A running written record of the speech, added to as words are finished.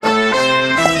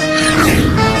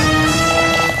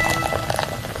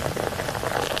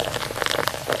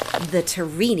The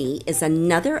Terini is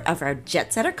another of our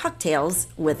jet-setter cocktails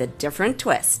with a different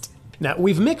twist. Now,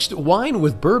 we've mixed wine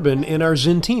with bourbon in our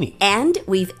Zintini. And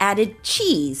we've added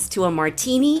cheese to a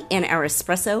martini in our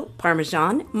espresso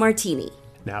Parmesan martini.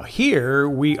 Now here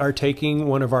we are taking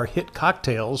one of our hit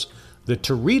cocktails, the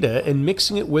Terita, and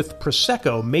mixing it with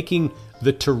Prosecco, making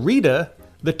the Terita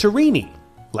the Terini,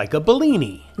 like a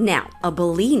Bellini. Now, a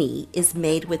Bellini is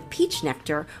made with peach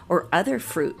nectar or other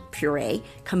fruit puree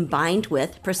combined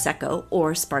with Prosecco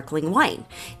or sparkling wine.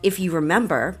 If you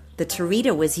remember, the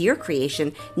Terita was your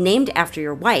creation, named after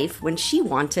your wife when she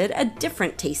wanted a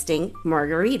different tasting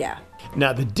Margarita.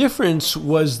 Now, the difference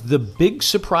was the big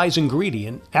surprise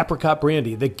ingredient, apricot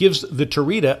brandy, that gives the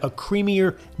Terita a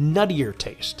creamier, nuttier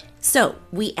taste. So,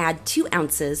 we add 2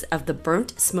 ounces of the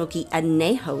burnt smoky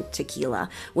añejo tequila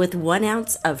with 1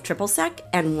 ounce of triple sec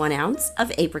and 1 ounce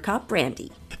of apricot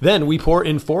brandy. Then we pour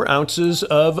in 4 ounces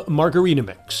of Margarita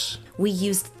mix. We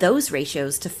used those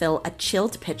ratios to fill a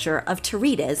chilled pitcher of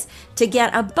Teritas to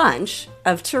get a bunch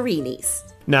of Terinis.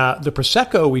 Now, the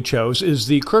Prosecco we chose is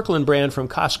the Kirkland brand from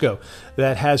Costco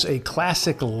that has a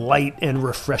classic light and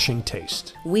refreshing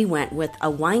taste. We went with a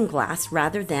wine glass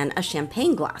rather than a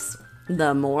champagne glass.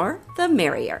 The more, the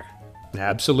merrier.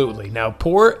 Absolutely. Now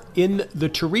pour in the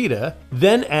Terita,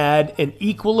 then add an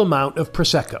equal amount of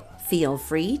Prosecco. Feel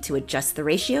free to adjust the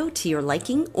ratio to your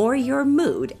liking or your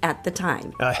mood at the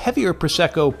time. A heavier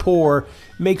Prosecco pour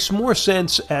makes more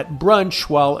sense at brunch,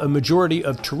 while a majority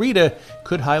of Terita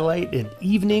could highlight an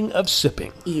evening of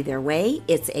sipping. Either way,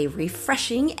 it's a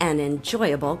refreshing and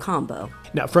enjoyable combo.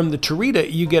 Now, from the Terita,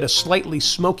 you get a slightly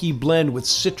smoky blend with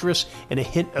citrus and a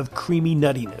hint of creamy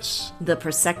nuttiness. The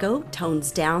Prosecco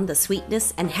tones down the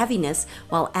sweetness and heaviness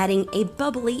while adding a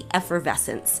bubbly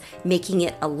effervescence, making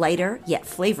it a lighter yet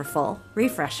flavorful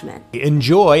refreshment.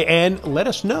 Enjoy and let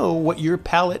us know what your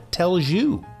palate tells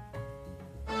you.